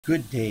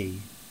Good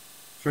day.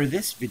 For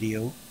this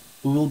video,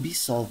 we will be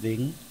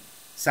solving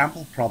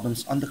sample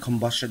problems on the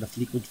combustion of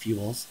liquid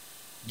fuels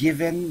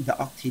given the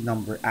octane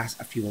number as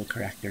a fuel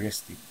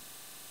characteristic.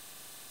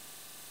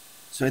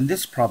 So in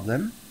this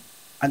problem,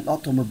 an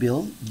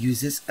automobile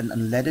uses an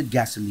unleaded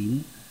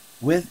gasoline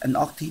with an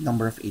octane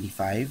number of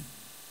 85.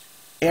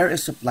 Air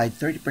is supplied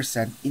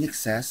 30% in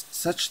excess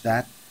such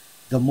that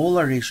the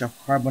molar ratio of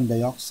carbon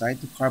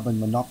dioxide to carbon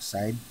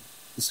monoxide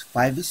is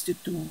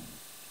 5:2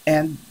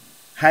 and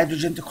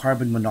hydrogen to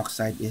carbon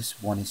monoxide is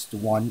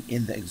 1:1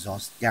 in the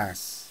exhaust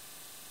gas.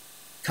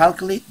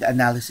 Calculate the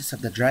analysis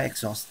of the dry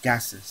exhaust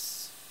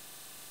gases.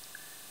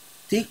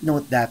 Take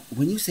note that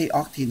when you say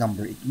octane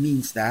number, it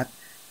means that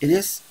it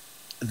is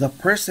the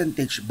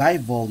percentage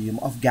by volume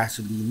of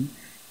gasoline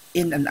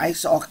in an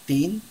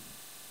isooctane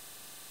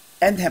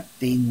and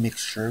heptane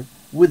mixture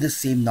with the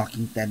same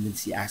knocking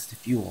tendency as the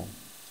fuel.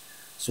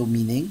 So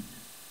meaning,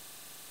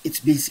 it's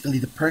basically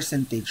the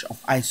percentage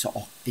of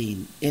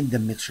isooctane in the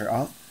mixture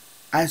of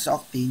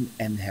isooctane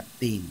and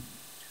heptane.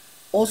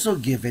 Also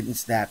given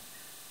is that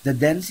the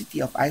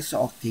density of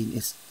isooctane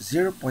is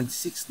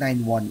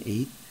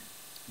 0.6918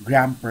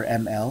 gram per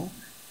ml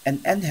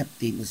and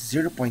N-heptane is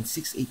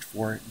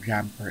 0.684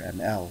 gram per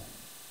ml.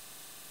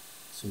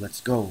 So let's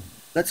go.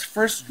 Let's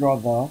first draw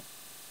the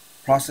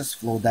process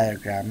flow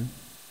diagram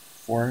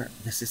for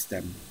the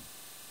system.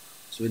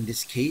 So in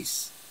this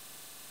case,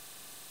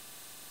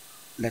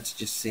 let's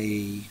just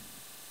say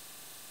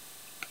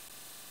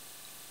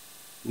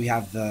we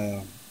have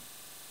the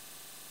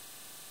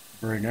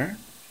burner,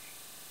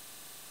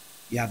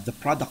 you have the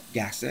product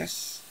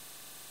gases,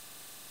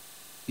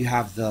 you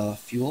have the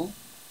fuel,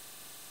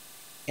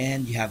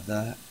 and you have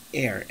the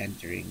air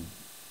entering.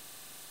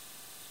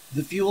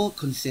 The fuel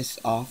consists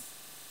of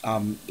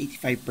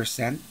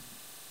 85%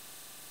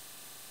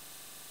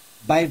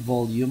 by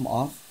volume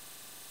of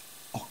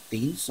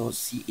octane, so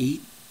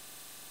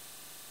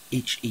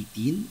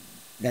C8H18.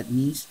 That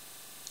means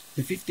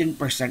the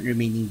 15%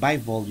 remaining by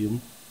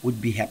volume would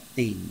be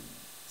heptane,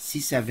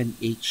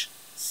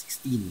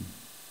 C7H16.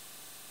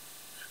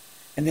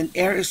 And then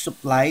air is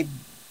supplied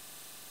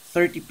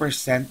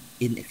 30%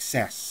 in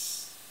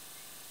excess.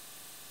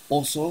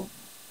 Also,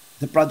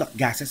 the product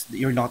gases,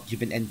 you're not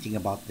given anything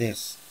about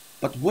this.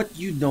 But what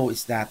you know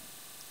is that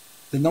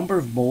the number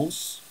of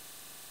moles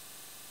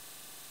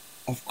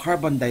of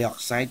carbon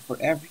dioxide for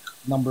every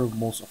number of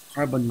moles of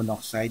carbon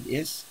monoxide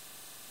is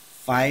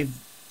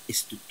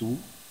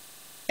 5:2,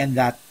 and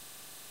that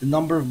the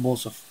number of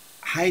moles of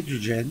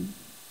hydrogen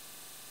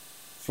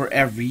for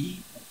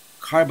every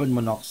carbon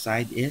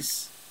monoxide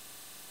is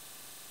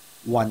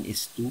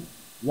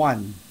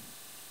 1:1.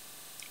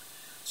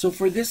 So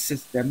for this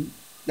system,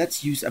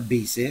 let's use a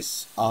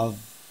basis of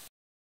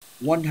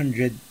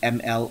 100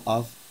 ml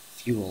of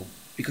fuel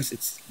because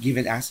it's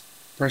given as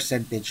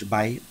percentage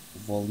by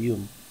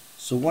volume.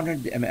 So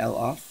 100 ml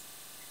of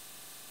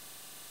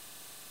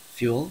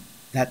fuel,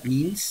 that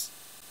means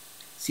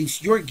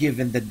since you're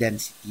given the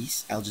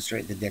densities, I'll just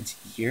write the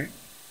density here.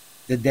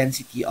 The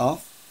density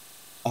of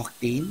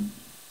octane,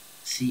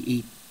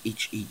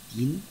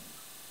 C8H18,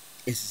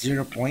 is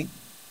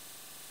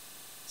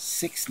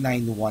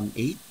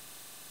 0.6918,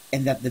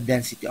 and that the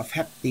density of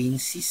heptane,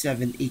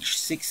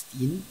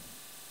 C7H16,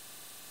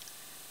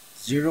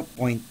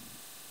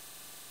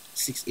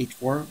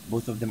 0.684,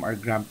 both of them are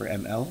gram per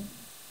ml.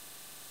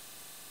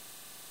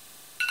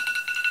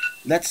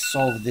 Let's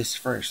solve this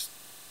first.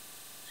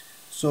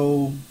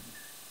 So,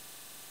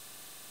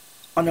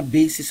 on a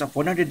basis of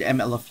 100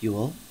 ml of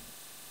fuel,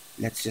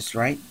 let's just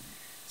write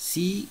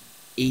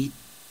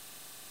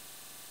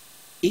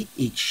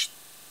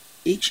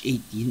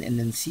C8H18 and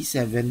then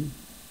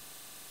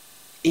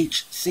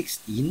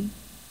C7H16.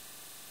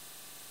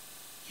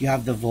 You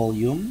have the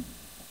volume.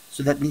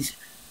 So that means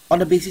on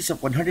the basis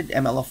of 100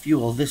 ml of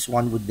fuel, this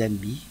one would then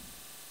be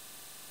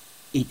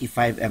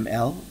 85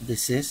 ml.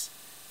 This is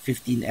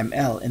 15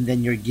 ml. And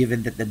then you're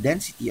given that the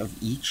density of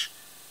each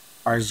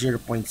are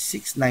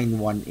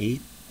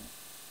 0.6918.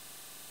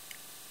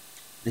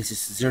 This is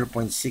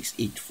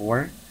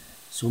 0.684.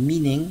 So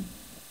meaning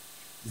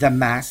the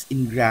mass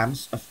in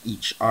grams of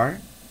each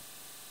are,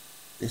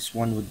 this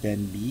one would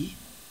then be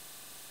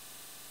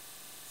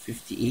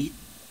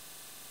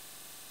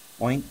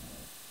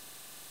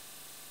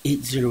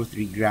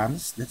 58.803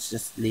 grams. Let's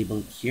just label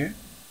it here.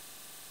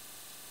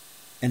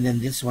 And then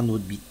this one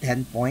would be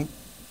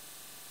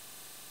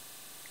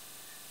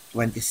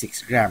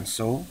 10.26 grams.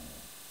 So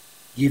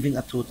giving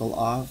a total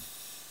of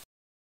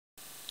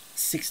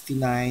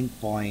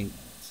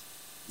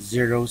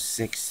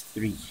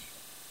 69.063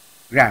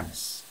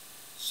 grams.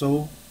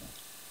 So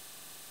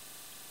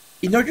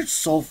in order to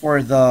solve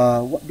for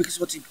because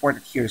what's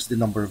important here is the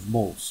number of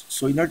moles.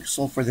 So in order to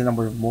solve for the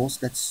number of moles,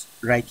 let's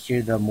write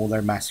here the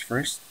molar mass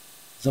first.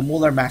 The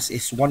molar mass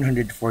is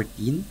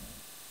 114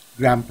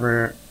 gram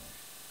per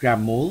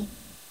gram mole,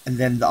 and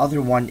then the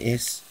other one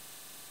is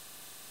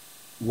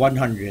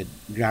 100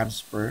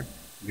 grams per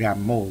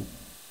gram mole.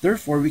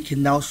 Therefore, we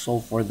can now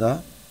solve for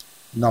the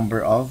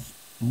number of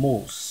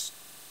moles.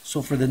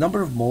 So for the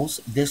number of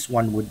moles, this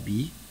one would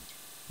be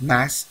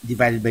mass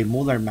divided by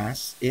molar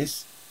mass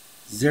is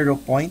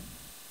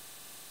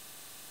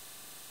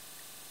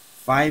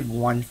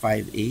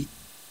 0.5158,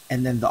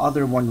 and then the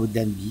other one would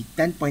then be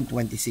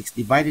 10.26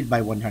 divided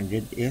by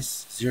 100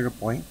 is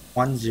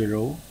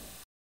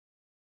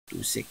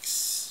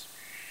 0.1026.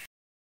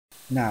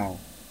 Now,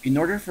 in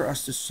order for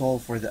us to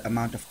solve for the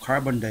amount of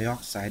carbon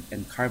dioxide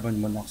and carbon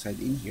monoxide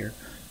in here,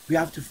 we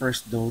have to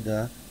first know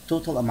the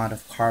total amount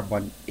of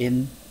carbon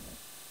in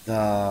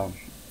the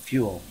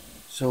fuel.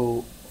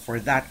 So for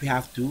that, we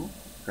have to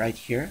write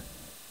here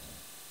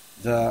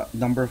the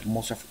number of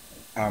moles of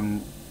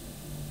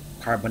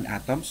carbon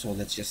atoms. So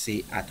let's just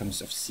say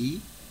atoms of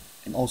C,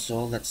 and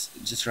also let's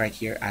just write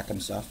here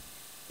atoms of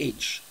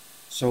H.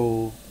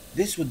 So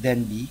this would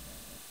then be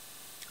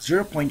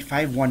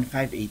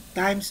 0.5158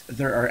 times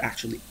there are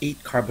actually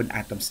 8 carbon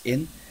atoms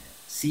in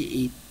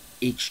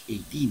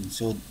C8H18.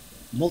 So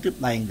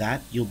multiplying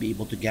that, you'll be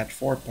able to get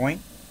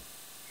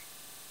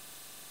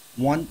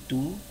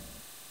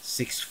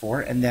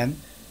 4.1264, and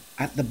then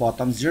at the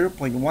bottom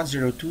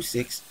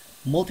 0.1026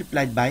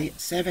 multiplied by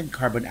 7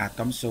 carbon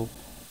atoms. So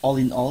all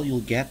in all,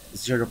 you'll get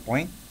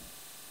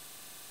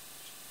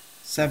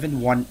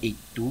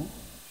 0.7182,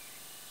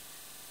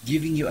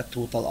 giving you a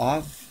total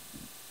of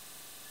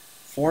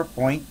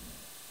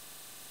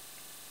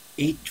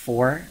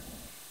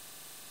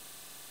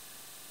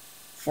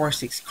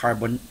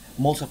 4.8446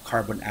 moles of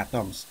carbon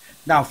atoms.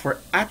 Now for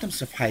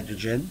atoms of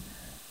hydrogen,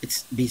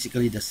 it's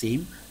basically the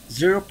same.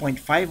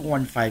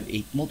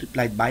 0.5158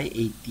 multiplied by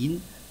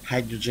 18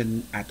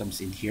 hydrogen atoms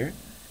in here.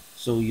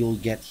 So you'll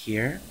get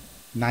here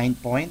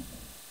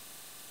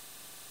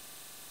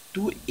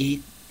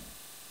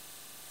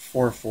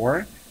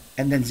 9.2844,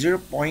 and then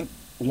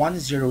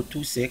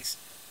 0.1026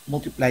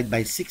 multiplied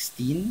by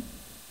 16,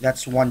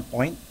 that's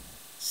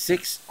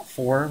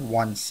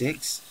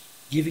 1.6416,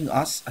 giving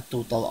us a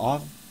total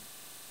of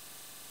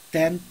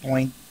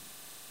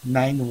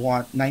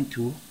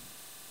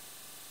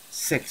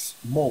 10.926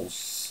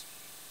 moles.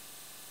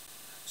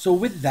 So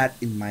with that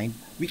in mind,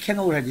 we can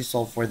already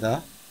solve for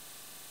the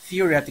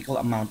theoretical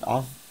amount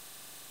of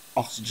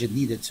oxygen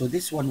needed. So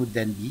this one would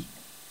then be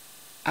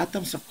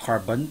atoms of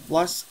carbon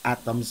plus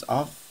atoms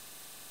of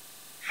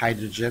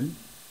hydrogen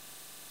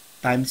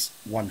times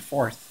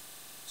 1/4.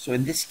 So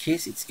in this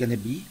case, it's going to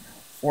be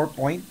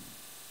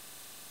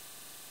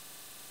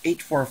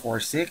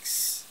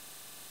 4.8446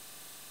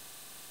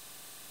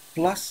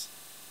 plus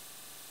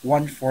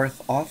 1/4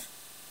 of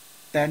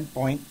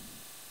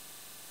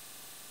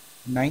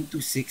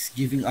 10.926,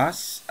 giving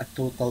us a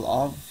total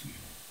of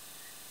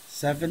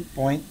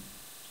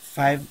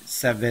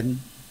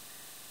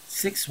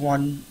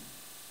 7.5761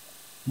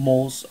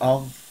 moles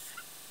of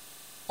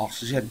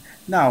oxygen.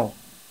 Now,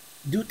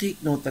 do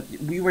take note that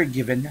we were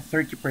given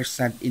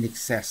 30% in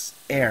excess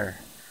air.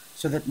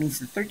 So that means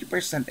the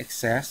 30%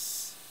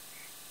 excess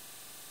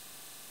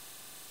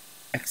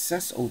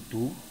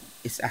O2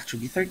 is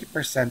actually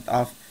 30%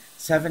 of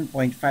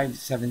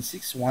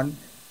 7.5761.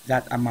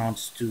 That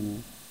amounts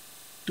to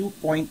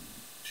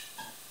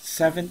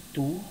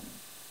 2.72.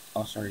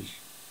 Oh, sorry.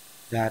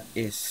 That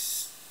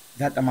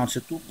amounts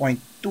to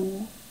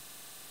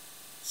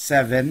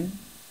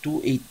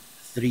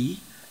 2.27283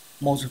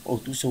 moles of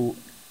O2. So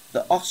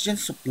the oxygen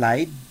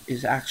supplied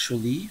is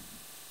actually,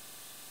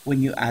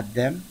 when you add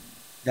them,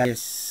 that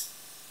is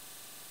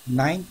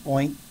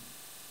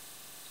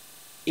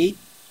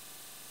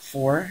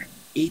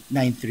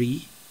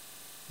 9.84893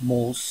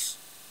 moles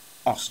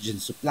oxygen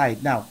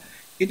supplied. Now,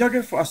 in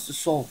order for us to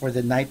solve for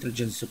the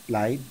nitrogen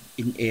supplied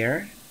in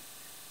air,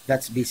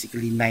 that's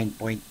basically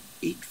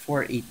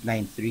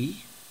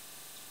 9.84893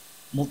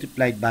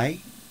 multiplied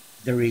by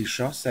the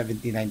ratio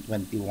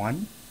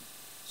 79:21.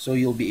 So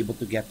you'll be able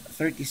to get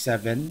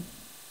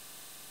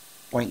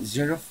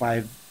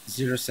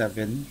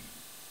 37.0507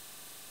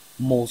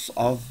 moles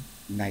of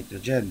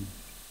nitrogen.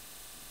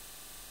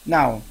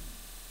 Now,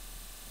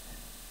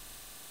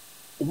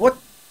 what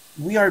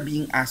we are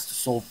being asked to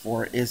solve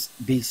for is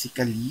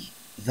basically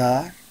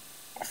the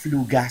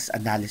flue gas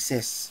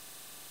analysis,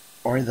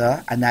 or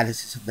the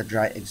analysis of the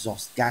dry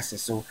exhaust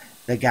gases. So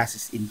the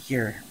gases in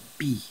here,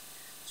 P.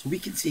 So we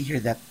can say here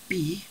that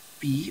P,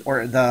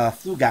 or the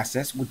flue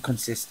gases, would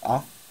consist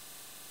of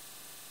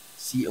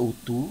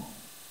CO2,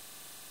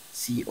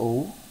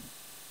 CO,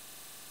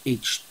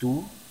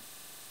 H2,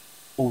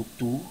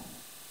 O2,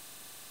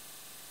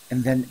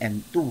 and then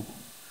N2.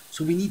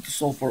 So we need to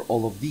solve for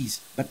all of these.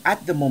 But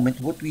at the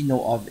moment, what we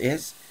know of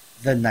is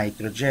the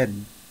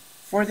nitrogen.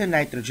 For the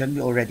nitrogen,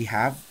 we already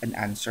have an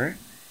answer.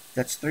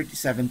 That's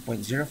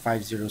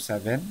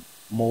 37.0507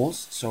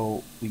 moles.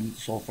 So we need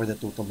to solve for the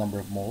total number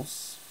of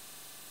moles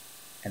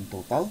and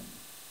total.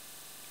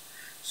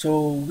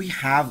 So we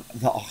have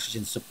the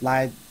oxygen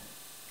supplied,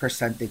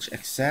 percentage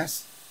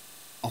excess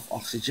of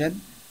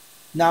oxygen.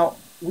 Now,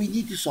 we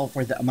need to solve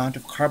for the amount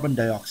of carbon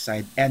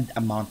dioxide and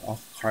amount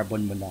of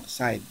carbon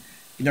monoxide.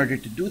 In order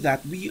to do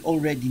that, we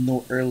already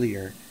know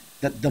earlier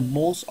that the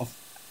moles of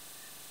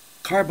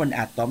carbon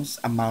atoms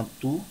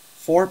amount to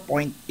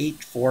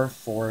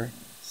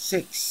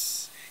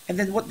 4.8446. And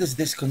then what does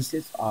this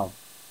consist of?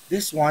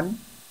 This one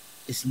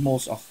is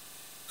moles of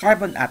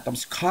carbon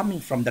atoms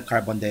coming from the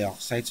carbon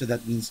dioxide. So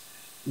that means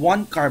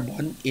one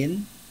carbon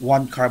in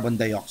one carbon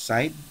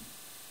dioxide,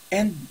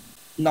 and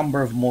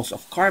number of moles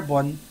of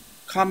carbon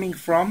coming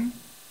from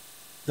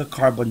the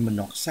carbon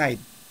monoxide.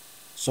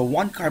 So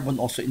one carbon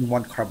also in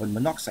one carbon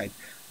monoxide.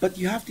 But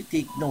you have to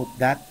take note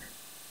that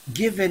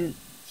given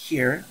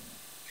here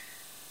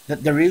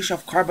that the ratio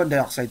of carbon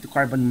dioxide to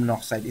carbon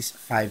monoxide is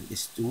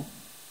 5:2.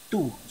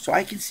 So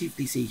I can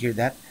safely say here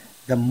that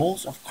the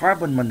moles of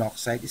carbon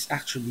monoxide is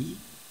actually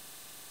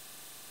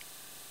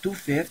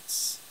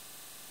 2/5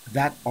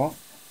 that of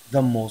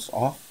the moles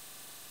of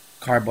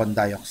carbon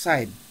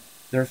dioxide.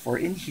 Therefore,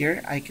 in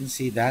here, I can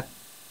say that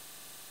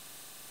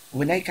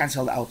when I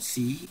cancel out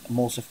C,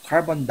 moles of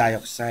carbon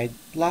dioxide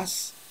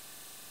plus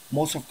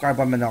moles of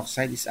carbon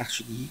monoxide is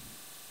actually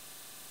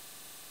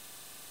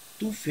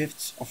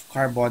 2/5 of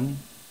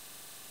carbon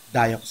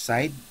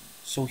dioxide.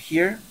 So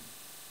here,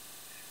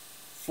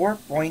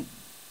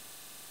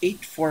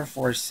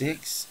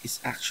 4.8446 is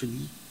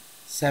actually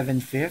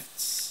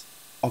 7/5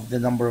 of the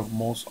number of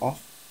moles of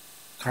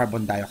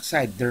carbon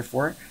dioxide.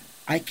 Therefore,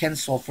 I can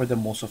solve for the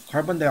moles of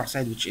carbon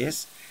dioxide, which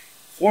is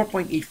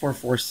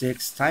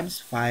 4.8446 times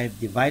 5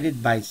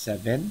 divided by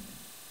 7.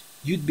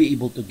 You'd be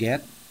able to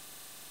get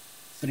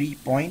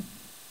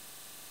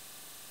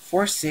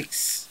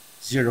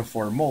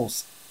 3.4604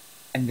 moles.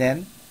 And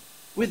then,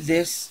 with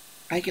this,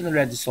 I can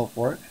already solve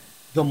for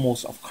the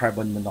moles of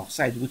carbon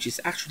monoxide, which is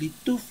actually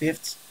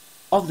 2/5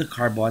 of the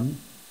carbon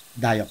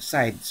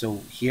dioxide.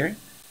 So here,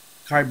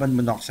 carbon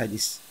monoxide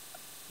is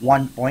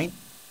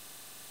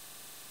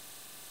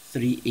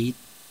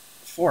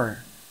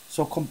 1.384.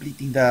 So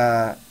completing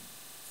the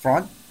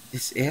front,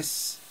 this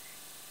is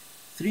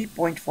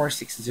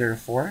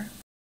 3.4604.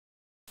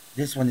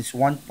 This one is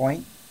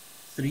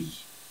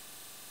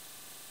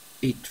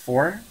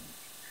 1.384.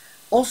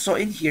 Also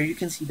in here, you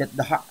can see that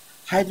the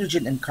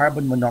hydrogen and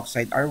carbon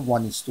monoxide are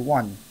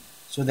 1:1.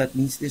 So that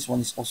means this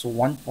one is also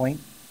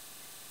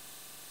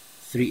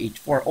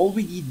 1.384. All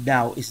we need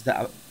now is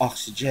the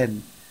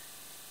oxygen.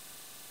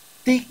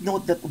 Take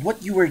note that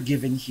what you were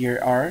given here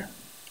are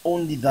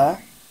only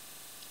the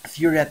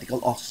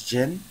theoretical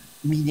oxygen,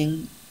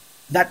 meaning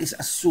that is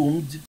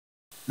assumed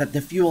that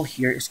the fuel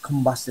here is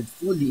combusted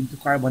fully into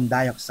carbon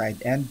dioxide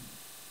and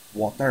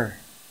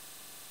water.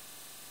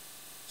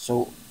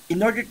 So in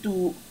order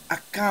to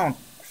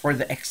account for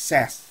the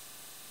excess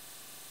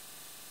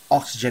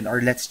oxygen,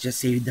 or let's just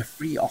say the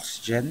free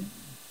oxygen,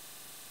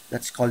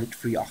 let's call it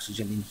free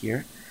oxygen in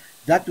here,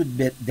 that would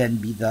then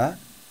be the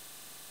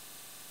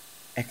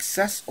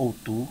excess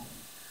O2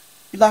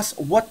 plus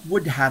what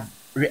would have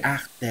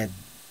reacted,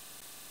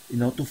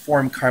 to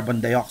form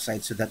carbon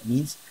dioxide. So that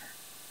means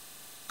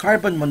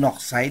carbon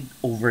monoxide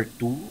over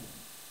 2,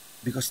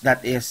 because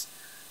that is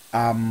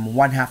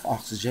 1/2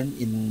 oxygen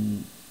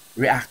in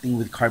reacting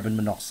with carbon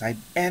monoxide,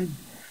 and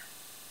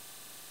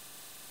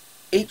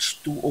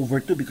H2 over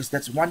 2, because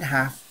that's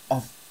 1/2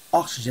 of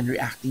oxygen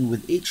reacting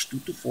with H2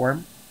 to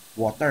form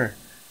water.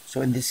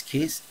 So in this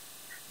case,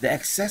 the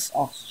excess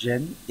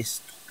oxygen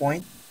is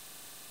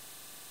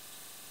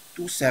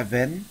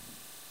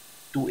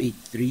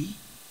 2.27283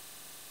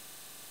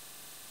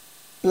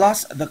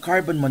 plus the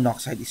carbon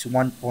monoxide is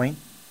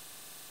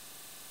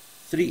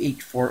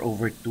 1.384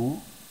 over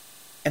 2,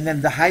 and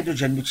then the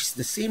hydrogen, which is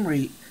the same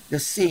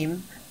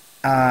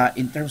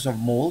in terms of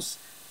moles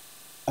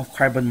of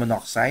carbon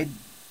monoxide,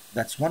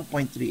 that's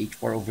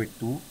 1.384 over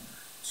 2.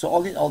 So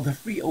all in all, the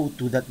free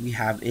O2 that we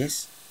have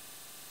is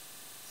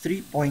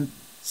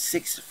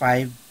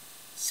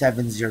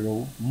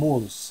 3.6570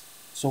 moles.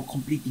 So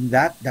completing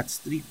that, that's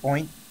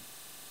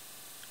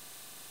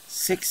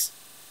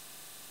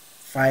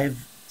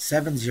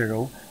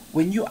 3.6570.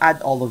 When you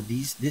add all of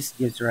these, this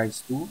gives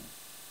rise to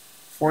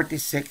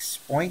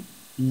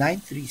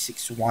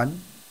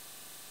 46.9361.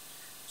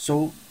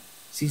 So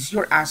since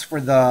you're asked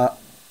for the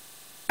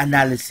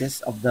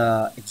analysis of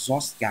the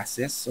exhaust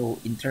gases, so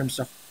in terms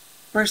of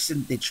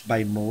percentage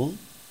by mole,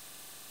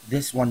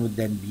 this one would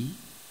then be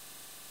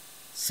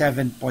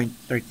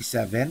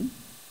 7.37.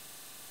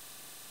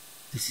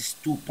 This is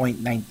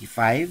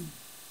 2.95,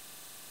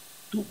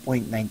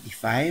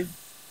 2.95,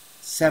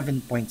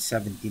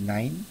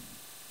 7.79,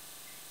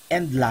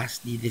 and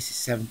lastly, this is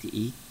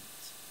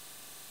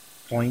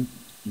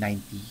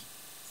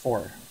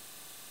 78.94.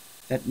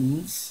 That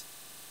means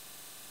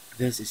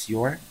this is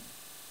your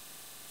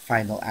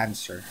final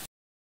answer.